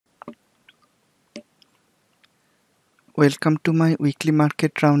Welcome to my weekly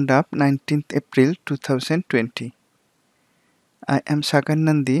market roundup 19th April 2020. I am Sagar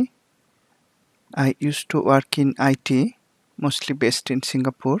Nandi. I used to work in IT, mostly based in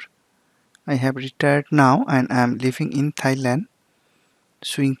Singapore. I have retired now and I am living in Thailand,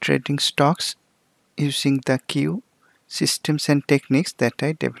 swing trading stocks using the Q systems and techniques that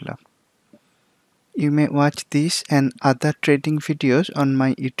I developed. You may watch these and other trading videos on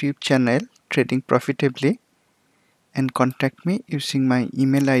my YouTube channel Trading Profitably and contact me using my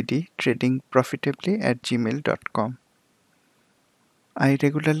email ID tradingprofitably@gmail.com. I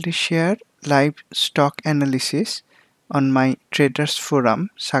regularly share live stock analysis on my traders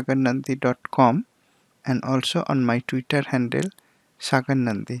forum sagarnandi.com and also on my Twitter handle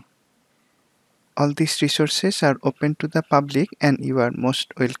sagarnandi. All these resources are open to the public and you are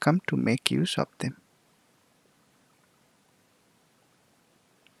most welcome to make use of them.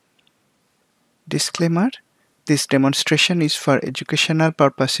 Disclaimer: this demonstration is for educational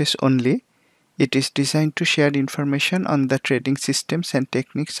purposes only. It is designed to share information on the trading systems and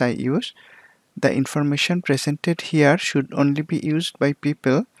techniques I use. The information presented here should only be used by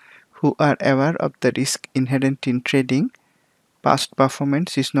people who are aware of the risk inherent in trading. Past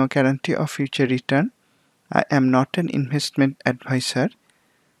performance is no guarantee of future return. I am not an investment advisor.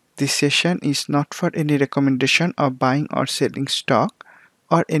 This session is not for any recommendation of buying or selling stock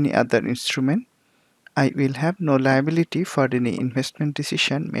or any other instrument. I will have no liability for any investment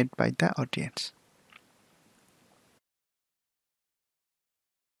decision made by the audience.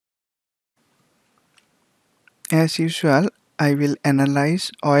 As usual, I will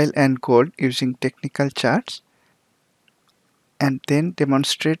analyze oil and gold using technical charts and then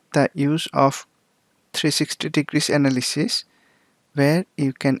demonstrate the use of 360 degrees analysis where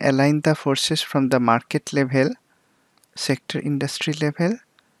you can align the forces from the market level, sector industry level,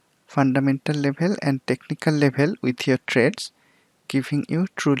 fundamental level and technical level with your trades, giving you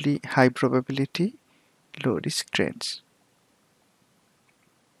truly high probability, low risk trades.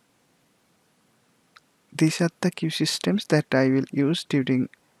 These are the Q systems that I will use during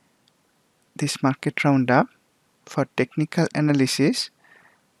this market roundup. For technical analysis,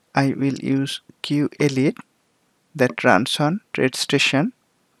 I will use Q Elite that runs on TradeStation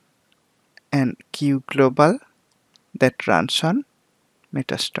and Q Global that runs on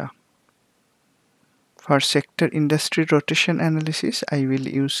Metastock. For sector industry rotation analysis, I will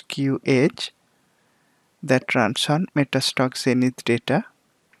use Q Edge that runs on Metastock Zenith data.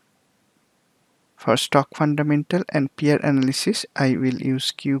 For stock fundamental and peer analysis, I will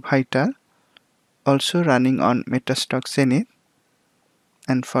use Q Vital, also running on Metastock Zenith.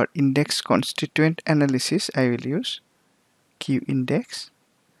 And for index constituent analysis, I will use Q Index,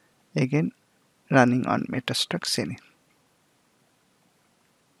 again running on Metastock Zenith.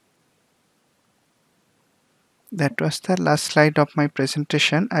 That was the last slide of my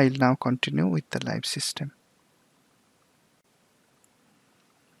presentation. I will now continue with the live system.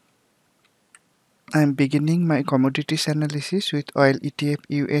 I am beginning my commodities analysis with oil ETF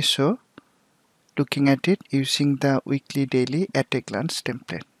USO, looking at it using the weekly daily at a glance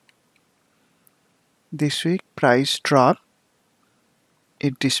template. This week price dropped.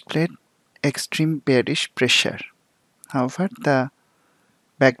 It displayed extreme bearish pressure. However, the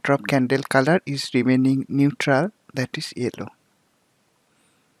backdrop candle color is remaining neutral, that is yellow.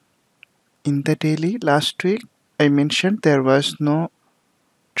 In the daily last week, I mentioned there was no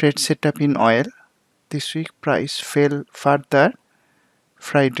trade setup in oil. This week price fell further.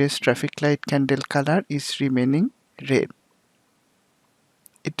 Friday's traffic light candle color is remaining red.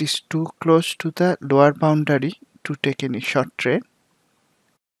 It is too close to the lower boundary to take any short trade.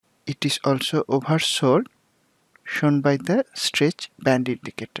 It is also oversold, shown by the stretch band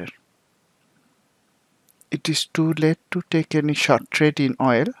indicator. It is too late to take any short trade in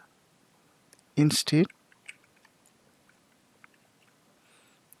oil. Instead,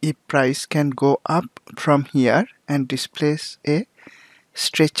 if price can go up from here and displays a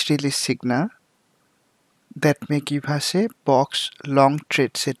stretch release signal, that may give us a box long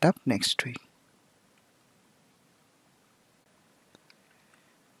trade setup next week.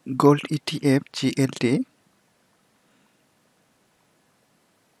 Gold ETF GLD.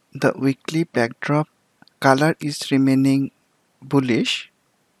 The weekly backdrop color is remaining bullish.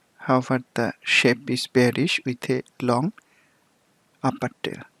 However, the shape is bearish with a long upper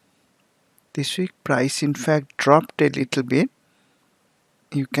tail. This week price in fact dropped a little bit.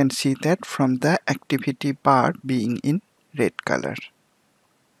 You can see that from the activity bar being in red color.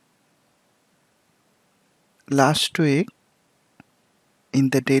 Last week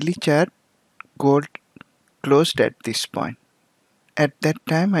in the daily chart, gold closed at this point. At that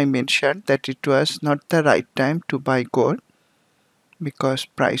time I mentioned that it was not the right time to buy gold because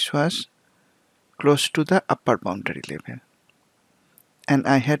price was close to the upper boundary level. And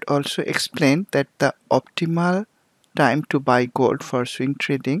I had also explained that the optimal time to buy gold for swing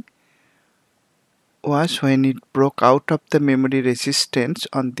trading was when it broke out of the memory resistance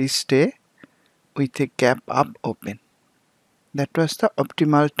on this day with a gap up open. That was the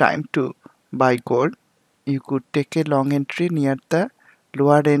optimal time to buy gold. You could take a long entry near the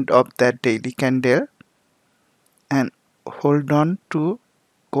lower end of that daily candle and hold on to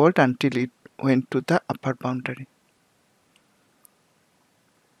gold until it went to the upper boundary.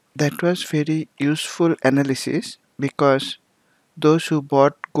 That was very useful analysis because those who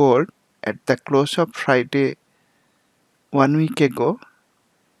bought gold at the close of Friday 1 week ago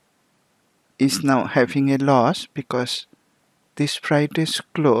is now having a loss because this Friday's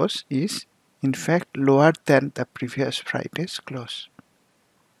close is in fact lower than the previous Friday's close.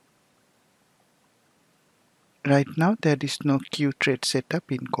 Right now there is no Q trade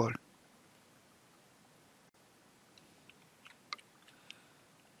setup in gold.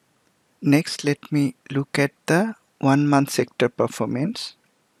 Next, let me look at the 1 month sector performance.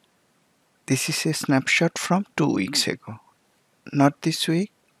 This is a snapshot from 2 weeks ago. Not this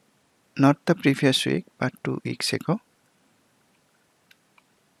week, not the previous week, but 2 weeks ago.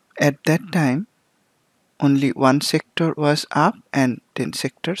 At that time, only one sector was up and 10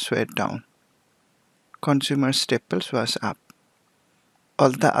 sectors were down. Consumer staples was up. All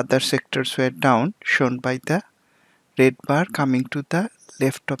the other sectors were down, shown by the red bar coming to the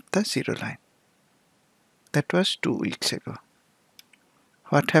left of the zero line. That was 2 weeks ago.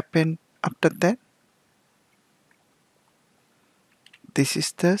 What happened after that? This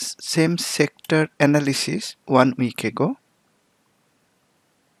is the same sector analysis 1 week ago.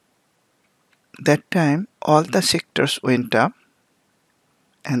 That time all the sectors went up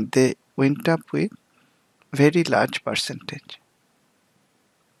and they went up with very large percentage.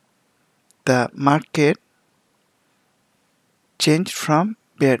 The market changed from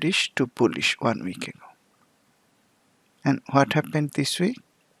bearish to bullish 1 week ago. And what happened this week?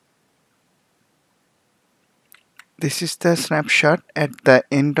 This is the snapshot at the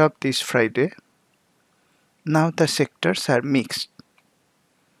end of this Friday. Now the sectors are mixed.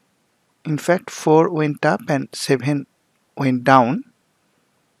 In fact, 4 went up and 7 went down.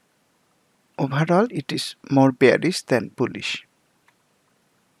 Overall, it is more bearish than bullish.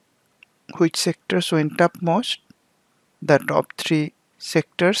 Which sectors went up most? The top 3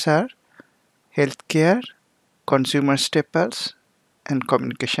 sectors are healthcare, consumer staples, and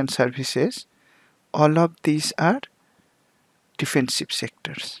communication services. All of these are defensive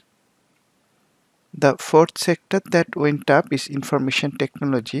sectors. The 4th sector that went up is information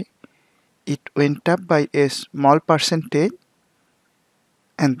technology. It went up by a small percentage,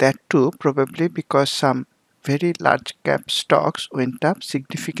 and that too probably because some very large cap stocks went up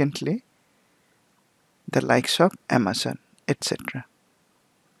significantly, the likes of Amazon, etc.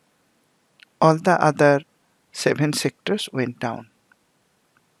 All the other 7 sectors went down.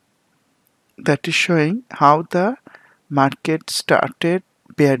 That is showing how the market started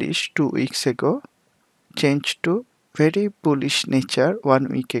bearish 2 weeks ago, changed to very bullish nature 1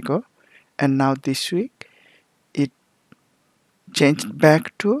 week ago, and now this week it changed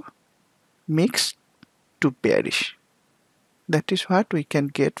back to mixed to bearish. That is what we can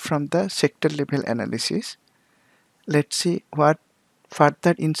get from the sector level analysis. Let's see what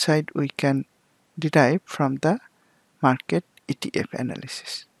further insight we can derive from the market ETF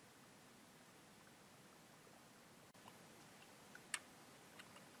analysis.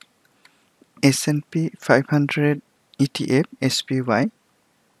 S&P 500 ETF SPY.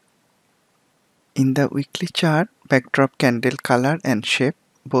 In the weekly chart, backdrop candle color and shape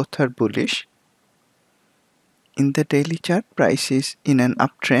both are bullish. In the daily chart, price is in an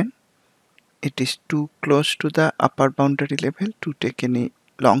uptrend. It is too close to the upper boundary level to take any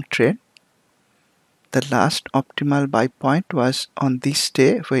long trade. The last optimal buy point was on this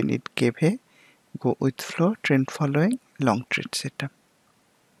day when it gave a go with flow trend following long trade setup.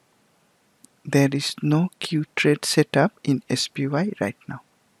 There is no Q trade setup in SPY right now.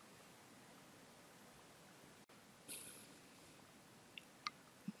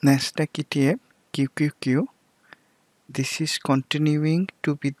 Nasdaq ETF QQQ. This is continuing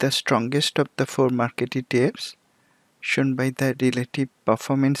to be the strongest of the 4 market ETFs, shown by the relative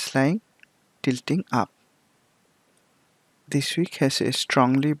performance line tilting up. This week has a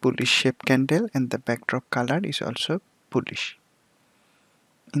strongly bullish shape candle and the backdrop color is also bullish.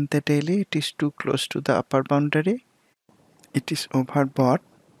 In the daily, it is too close to the upper boundary. It is overbought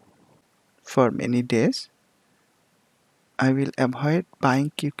for many days. I will avoid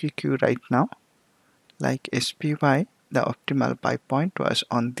buying QQQ right now. Like SPY, the optimal buy point was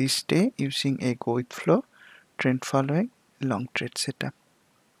on this day using a go with flow trend following long trade setup.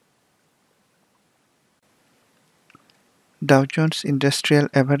 Dow Jones Industrial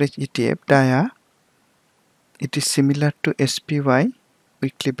Average ETF DIA. It is similar to SPY.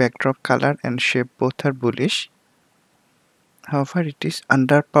 Weekly backdrop color and shape both are bullish. However, it is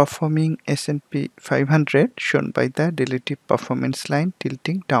underperforming S&P 500 shown by the relative performance line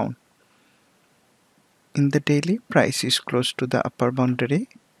tilting down. In the daily, price is close to the upper boundary.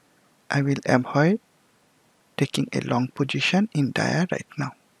 I will avoid taking a long position in DIA right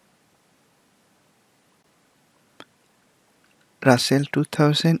now. Russell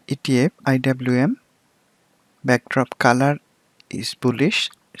 2000 ETF IWM. Backdrop color is bullish.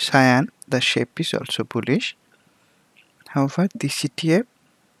 Cyan, the shape is also bullish. However, this ETF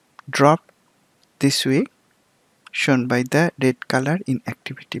dropped this week, shown by the red color in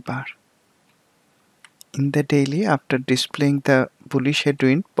activity bar. In the daily, after displaying the bullish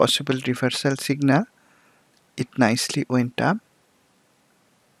headwind possible reversal signal, it nicely went up.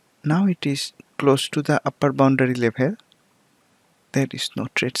 Now it is close to the upper boundary level. There is no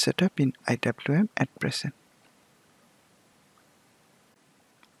trade setup in IWM at present.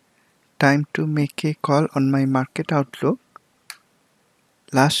 Time to make a call on my market outlook.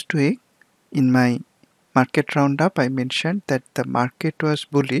 Last week in my market roundup, I mentioned that the market was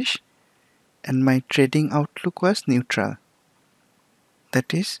bullish and my trading outlook was neutral.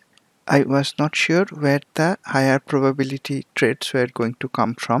 That is, I was not sure where the higher probability trades were going to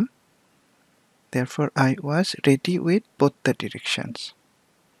come from. Therefore, I was ready with both the directions.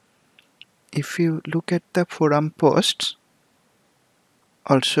 If you look at the forum posts,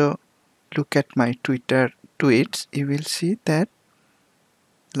 also look at my Twitter tweets, you will see that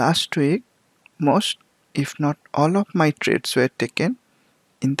last week most, if not all of my trades were taken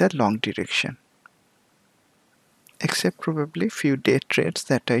in the long direction, except probably few day trades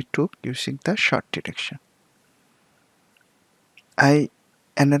that I took using the short direction. I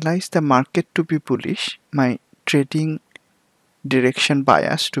analyzed the market to be bullish, my trading direction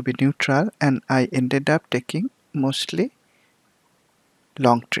bias to be neutral, and I ended up taking mostly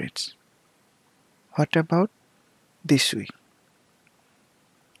long trades. What about this week?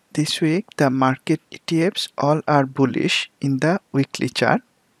 This week the market ETFs all are bullish in the weekly chart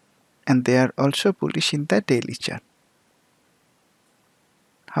and they are also bullish in the daily chart.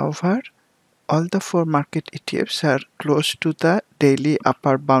 However, all the four market ETFs are close to the daily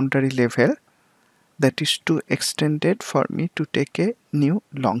upper boundary level, that is too extended for me to take a new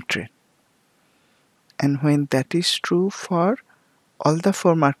long trade. And when that is true for all the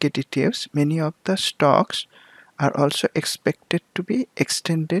four market ETFs, many of the stocks are also expected to be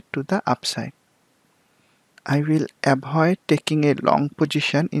extended to the upside. I will avoid taking a long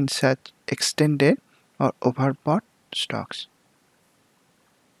position in such extended or overbought stocks.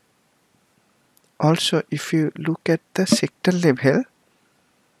 Also, if you look at the sector level,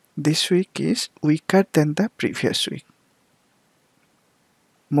 this week is weaker than the previous week.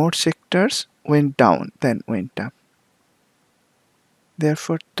 More sectors went down than went up.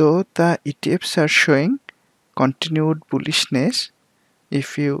 Therefore, though the ETFs are showing continued bullishness,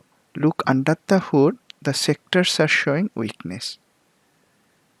 if you look under the hood, the sectors are showing weakness.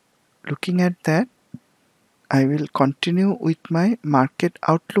 Looking at that, I will continue with my market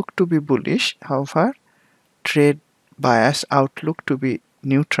outlook to be bullish, however, trade bias outlook to be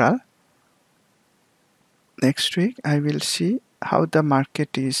neutral. Next week, I will see how the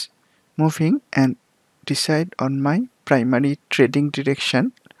market is moving and decide on my primary trading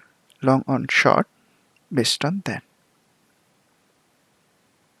direction, long or short, based on that.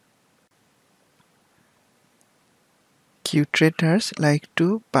 Q traders like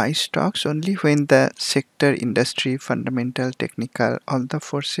to buy stocks only when the sector, industry, fundamental, technical, all the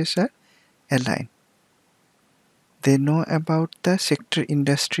forces are aligned. They know about the sector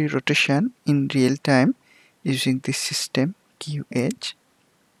industry rotation in real time using this system QH.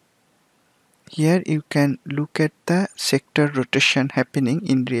 Here you can look at the sector rotation happening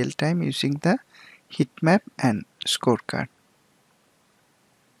in real time using the heat map and scorecard.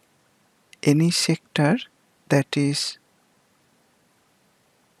 Any sector that is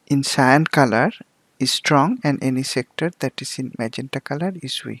in cyan color is strong and any sector that is in magenta color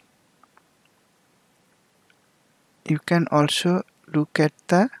is weak. You can also look at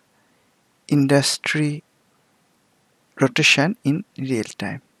the industry rotation in real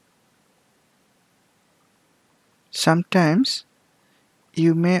time. Sometimes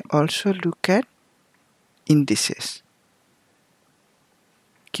you may also look at indices.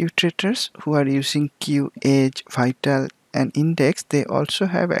 Q traders who are using Q Edge, Vital, an index, they also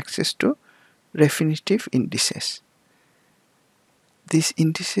have access to definitive indices. These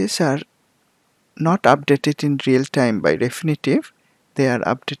indices are not updated in real time by definitive, they are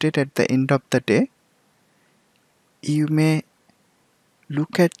updated at the end of the day. You may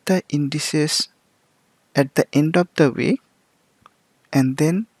look at the indices at the end of the week and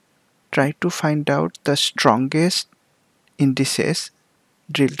then try to find out the strongest indices,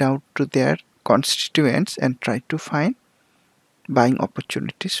 drill down to their constituents and try to find buying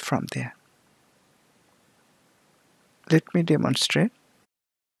opportunities from there. Let me demonstrate.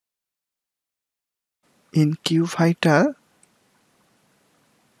 In QVital,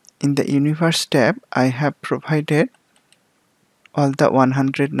 in the Universe tab, I have provided all the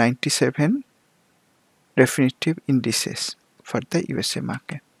 197 definitive indices for the USA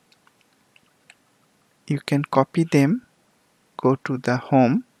market. You can copy them, go to the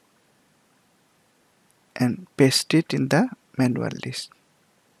home and paste it in the manual list.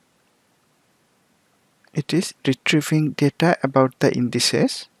 It is retrieving data about the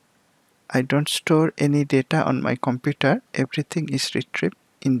indices. I don't store any data on my computer. Everything is retrieved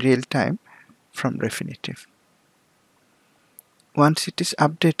in real time from Refinitiv. Once it is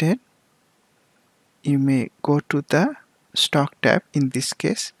updated, you may go to the stock tab. In this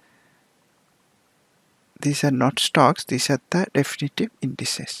case, these are not stocks, these are the definitive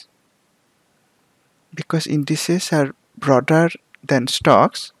indices. Because indices are broader than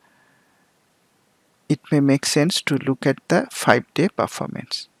stocks, it may make sense to look at the 5-day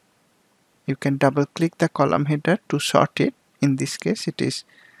performance. You can double click the column header to sort it. In this case, it is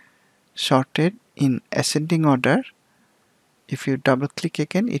sorted in ascending order. If you double click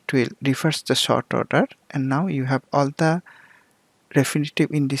again, it will reverse the sort order, and now you have all the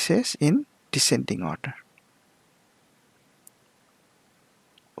definitive indices in descending order.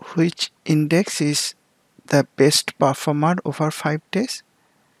 Which index is the best performer over 5 days?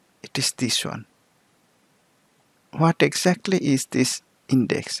 It is this one. What exactly is this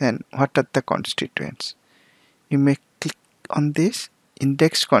index and what are the constituents? You may click on this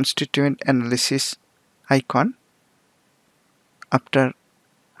index constituent analysis icon after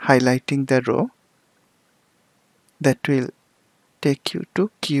highlighting the row. That will take you to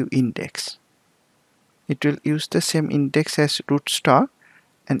Q index. It will use the same index as root stock,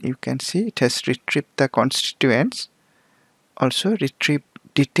 and you can see it has retrieved the constituents, also retrieved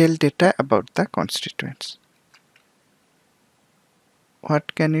detailed data about the constituents.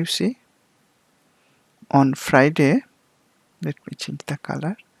 What can you see? On Friday, let me change the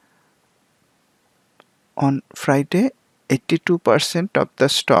color. On Friday, 82% of the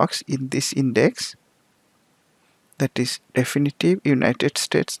stocks in this index, that is definitive United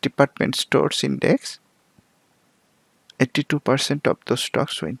States Department Stores Index, 82% of those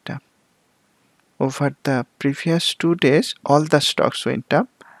stocks went up. Over the previous 2 days, all the stocks went up,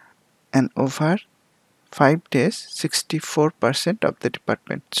 and over 5 days, 64% of the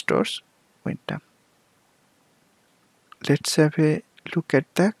department stores went up. Let's have a look at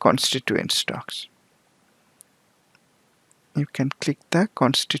the constituent stocks. You can click the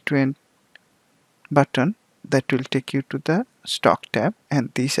constituent button, that will take you to the stock tab,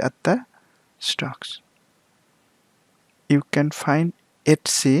 and these are the stocks. You can find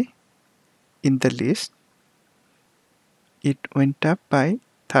HC in the list. It went up by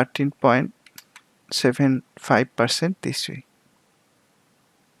 13.75% this week.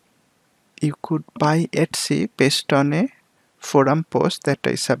 You could buy HC based on a forum post that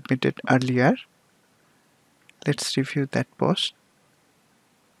I submitted earlier. Let's review that post.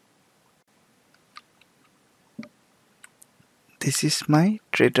 This is my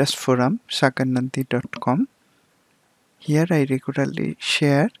traders forum, sagarnandi.com. Here I regularly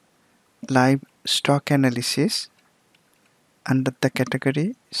share live stock analysis under the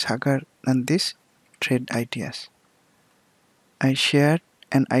category Sagar Nandi's Trade Ideas. I shared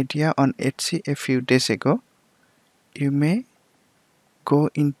an idea on Etsy a few days ago. You may go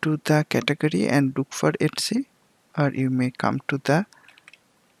into the category and look for Etsy, or you may come to the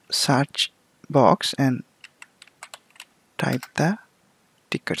search box and type the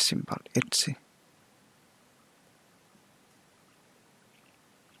ticker symbol Etsy.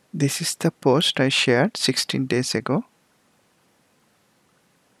 This is the post I shared 16 days ago.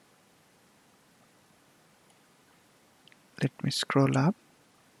 Let me scroll up.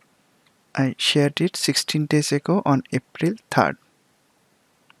 I shared it 16 days ago on April 3rd.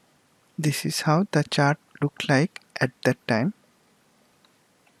 This is how the chart looked like at that time.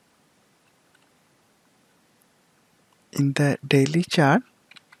 In the daily chart,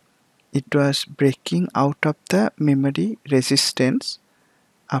 it was breaking out of the memory resistance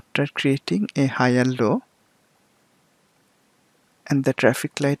after creating a higher low. and the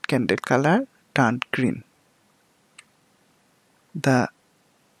traffic light candle color turned green. The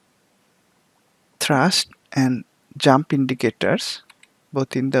thrust and jump indicators,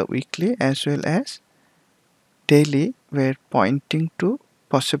 both in the weekly as well as daily, were pointing to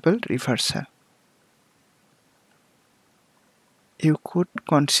possible reversal. You could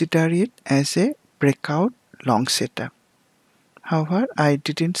consider it as a breakout long setup. However, I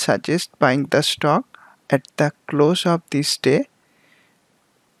didn't suggest buying the stock at the close of this day.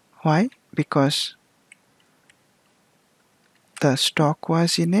 Why? Because the stock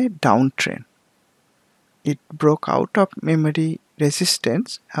was in a downtrend. It broke out of memory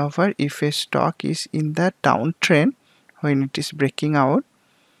resistance. However, if a stock is in the downtrend when it is breaking out,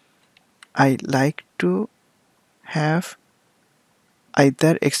 I like to have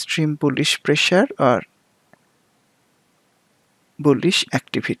either extreme bullish pressure or bullish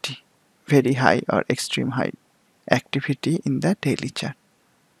activity, very high or extreme high activity in the daily chart.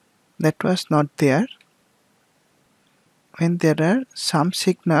 That was not there. When there are some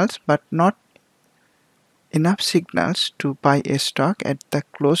signals but not enough signals to buy a stock at the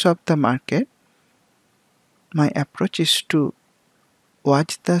close of the market, my approach is to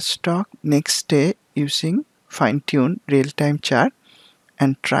watch the stock next day using fine-tuned real-time chart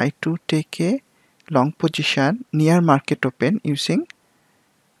and try to take a long position near market open using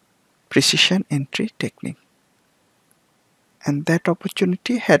precision entry technique. And that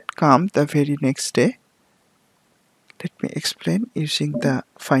opportunity had come the very next day. Let me explain using the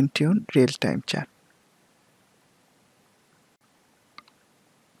fine-tuned real-time chart.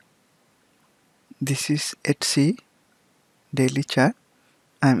 This is Etsy daily chart.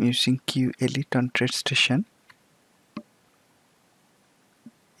 I am using Q Elite on TradeStation.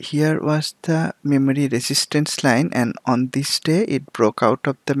 Here was the memory resistance line, and on this day it broke out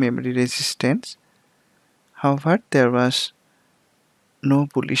of the memory resistance. However, there was no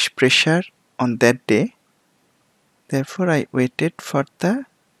bullish pressure on that day. Therefore, I waited for the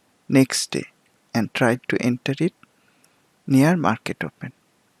next day and tried to enter it near market open.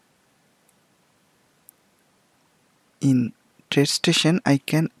 In TradeStation, I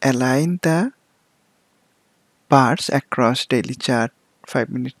can align the bars across daily chart,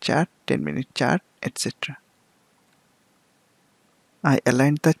 5-minute chart, 10-minute chart, etc. I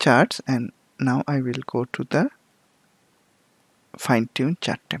aligned the charts, and now I will go to the fine-tune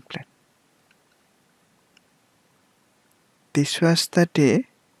chart template. This was the day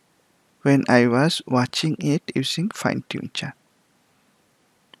when I was watching it using fine-tune chart.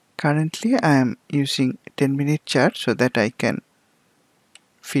 Currently I am using 10-minute chart so that I can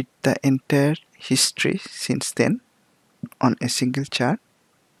fit the entire history since then on a single chart.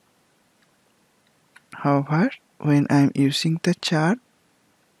 However, when I am using the chart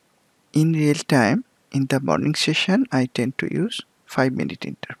in real time in the morning session, I tend to use 5-minute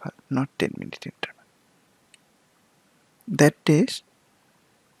interval, not 10-minute interval. That day,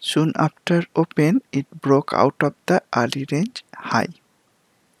 soon after open, it broke out of the early range high,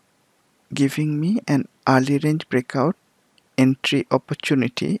 giving me an early range breakout entry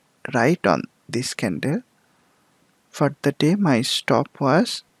opportunity right on this candle. For the day, my stop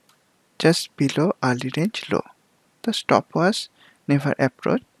was just below early range low. The stop was never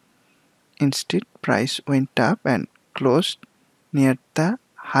approached. Instead, price went up and closed near the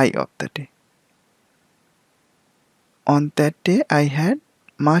high of the day. On that day, I had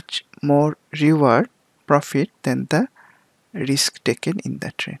much more reward profit than the risk taken in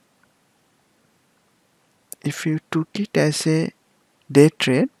the trade. If you took it as a day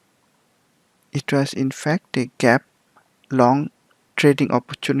trade, it was in fact a gap long trading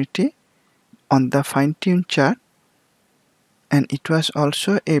opportunity on the fine-tuned chart, and it was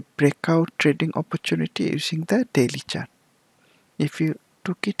also a breakout trading opportunity using the daily chart. If you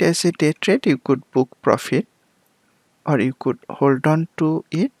took it as a day trade, you could book profit, or you could hold on to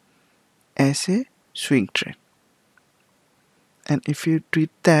it as a swing trade. And if you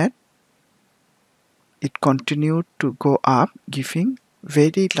did that, it continued to go up, giving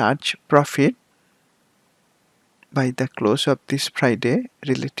very large profit by the close of this Friday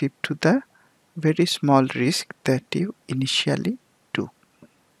relative to the very small risk that you initially took.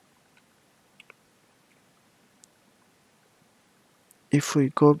 If we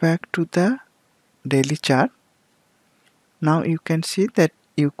go back to the daily chart, now you can see that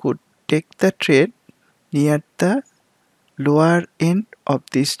you could take the trade near the lower end of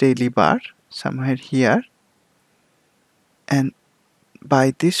this daily bar, somewhere here, and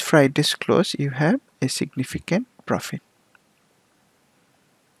by this Friday's close you have a significant profit.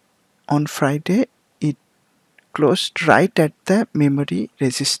 On Friday it closed right at the memory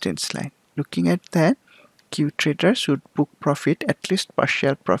resistance line. Looking at that, Q traders should book profit, at least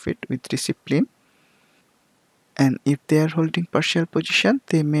partial profit, with discipline. And if they are holding partial position,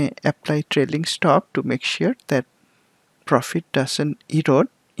 they may apply trailing stop to make sure that profit doesn't erode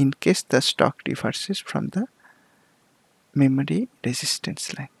in case the stock reverses from the memory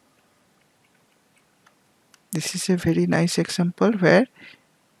resistance line. This is a very nice example where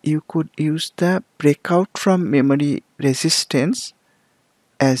you could use the breakout from memory resistance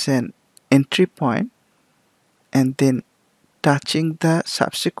as an entry point and then touching the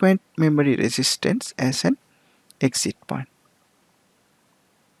subsequent memory resistance as an exit point.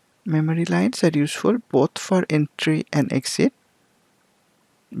 Memory lines are useful both for entry and exit.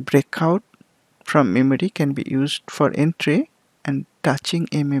 Breakout from memory can be used for entry, and touching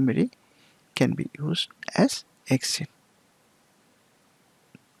a memory can be used as exit.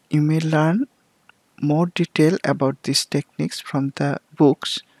 You may learn more detail about these techniques from the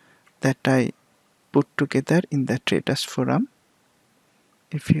books that I put together in the Traders Forum.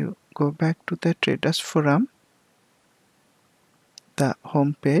 If you go back to the Traders Forum, the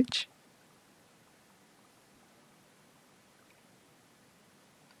home page,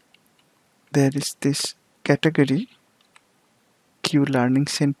 there is this category Q Learning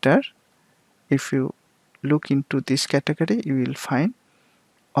Center. If you look into this category, you will find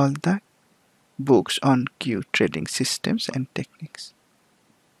all the books on Q trading systems and techniques.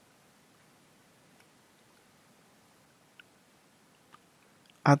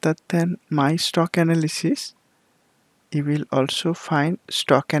 Other than my stock analysis, you will also find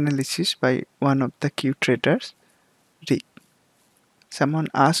stock analysis by one of the Q traders, Rick. Someone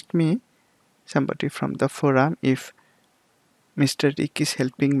asked me, somebody from the forum, if Mr. Rick is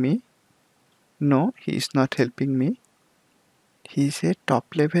helping me. No, he is not helping me. He is a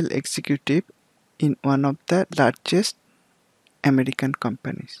top-level executive in one of the largest American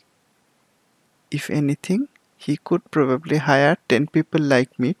companies. If anything, he could probably hire 10 people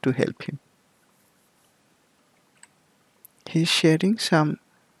like me to help him. He is sharing some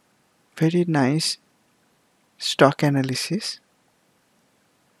very nice stock analysis.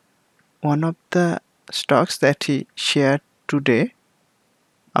 One of the stocks that he shared today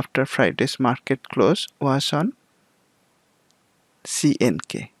after Friday's market close was on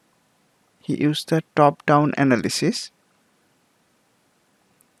CNK. He used the top-down analysis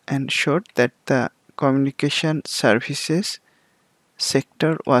and showed that the communication services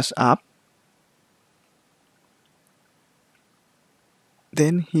sector was up.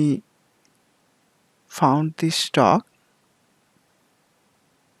 Then he found the stock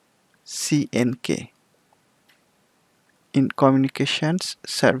CNK in communications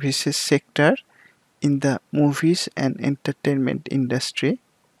services sector in the movies and entertainment industry.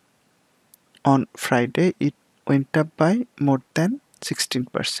 On Friday, it went up by more than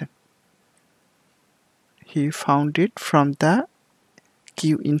 16%. He found it from the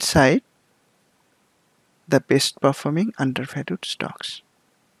Q Insight, the best performing undervalued stocks.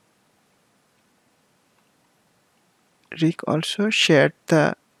 Rick also shared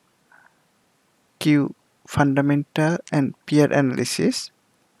the Q fundamental and peer analysis.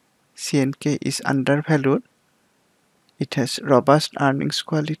 CNK is undervalued. It has robust earnings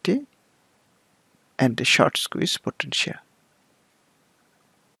quality and a short squeeze potential.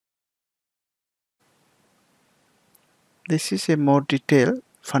 This is a more detailed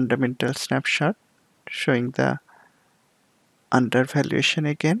fundamental snapshot showing the undervaluation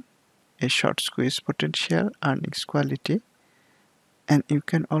again, a short squeeze potential, earnings quality, and you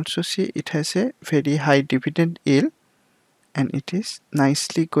can also see it has a very high dividend yield and it is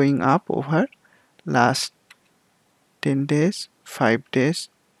nicely going up over last 10 days, 5 days,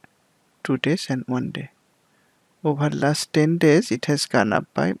 2 days and 1 day. Over last 10 days it has gone up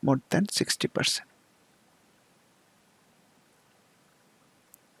by more than 60%.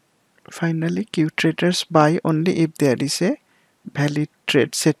 Finally, Q traders buy only if there is a valid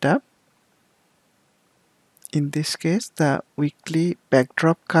trade setup. In this case, the weekly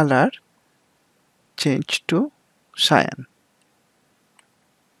backdrop color changed to cyan,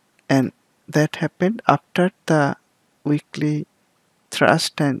 and that happened after the weekly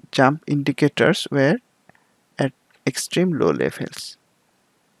thrust and jump indicators were at extreme low levels.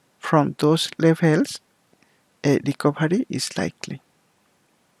 From those levels, a recovery is likely.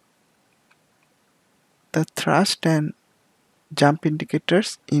 The thrust and jump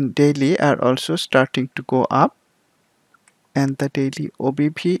indicators in daily are also starting to go up, and the daily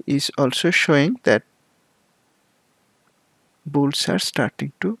OBV is also showing that bulls are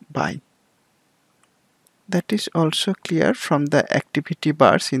starting to buy. That is also clear from the activity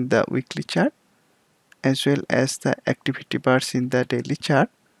bars in the weekly chart as well as the activity bars in the daily chart.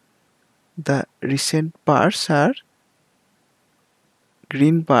 The recent bars are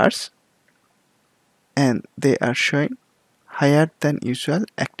green bars and they are showing higher than usual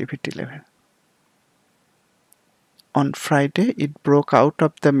activity level. On Friday, it broke out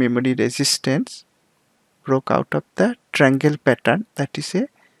of the memory resistance, broke out of the triangle pattern, that is a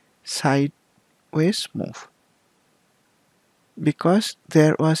sideways move. Because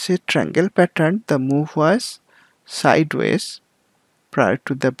there was a triangle pattern, the move was sideways prior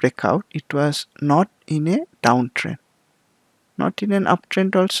to the breakout. It was not in a downtrend, not in an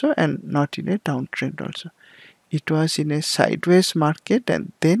uptrend also, and not in a downtrend also. It was in a sideways market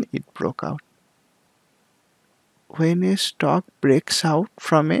and then it broke out. When a stock breaks out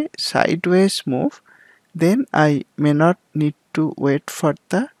from a sideways move, then I may not need to wait for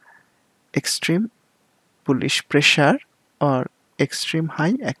the extreme bullish pressure or extreme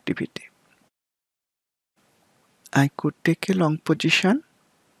high activity. I could take a long position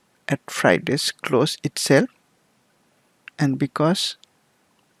at Friday's close itself, and because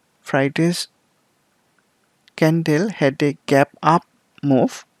Friday's candle had a gap up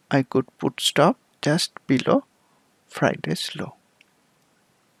move, I could put stop just below Friday's low.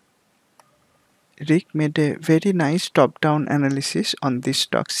 Rick made a very nice top-down analysis on this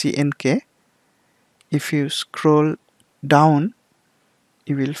stock CNK. If you scroll down,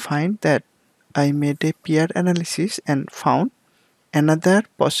 you will find that I made a peer analysis and found another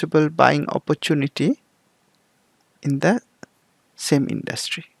possible buying opportunity in the same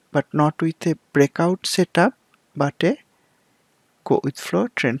industry, but not with a breakout setup, but a go with flow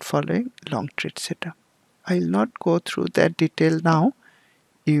trend following long trade setup. I will not go through that detail now.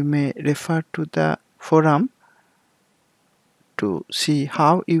 You may refer to the forum to see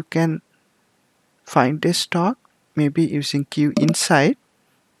how you can find a stock, maybe using Q Insight,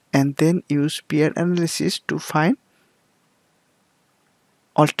 and then use peer analysis to find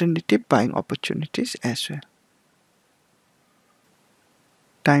alternative buying opportunities as well.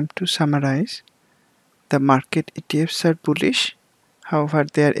 Time to summarize. The market ETFs are bullish, however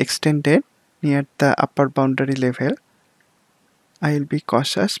they are extended near the upper boundary level. I will be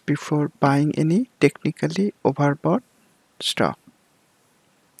cautious before buying any technically overbought stock.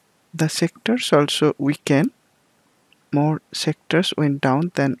 The sectors also weakened. More sectors went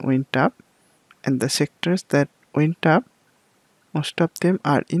down than went up, and the sectors that went up, most of them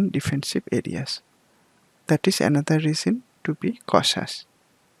are in defensive areas. That is another reason to be cautious.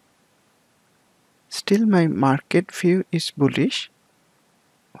 Still, my market view is bullish.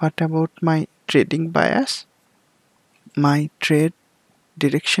 What about my trading bias? My trade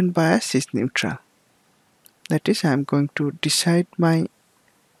direction bias is neutral. That is, I am going to decide my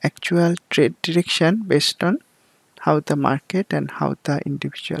actual trade direction based on how the market and how the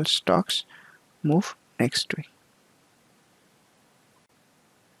individual stocks move next week.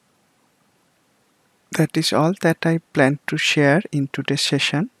 That is all that I plan to share in today's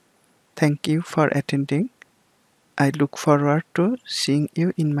session. Thank you for attending. I look forward to seeing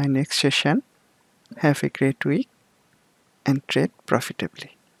you in my next session. Have a great week and trade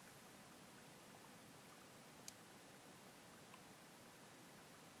profitably.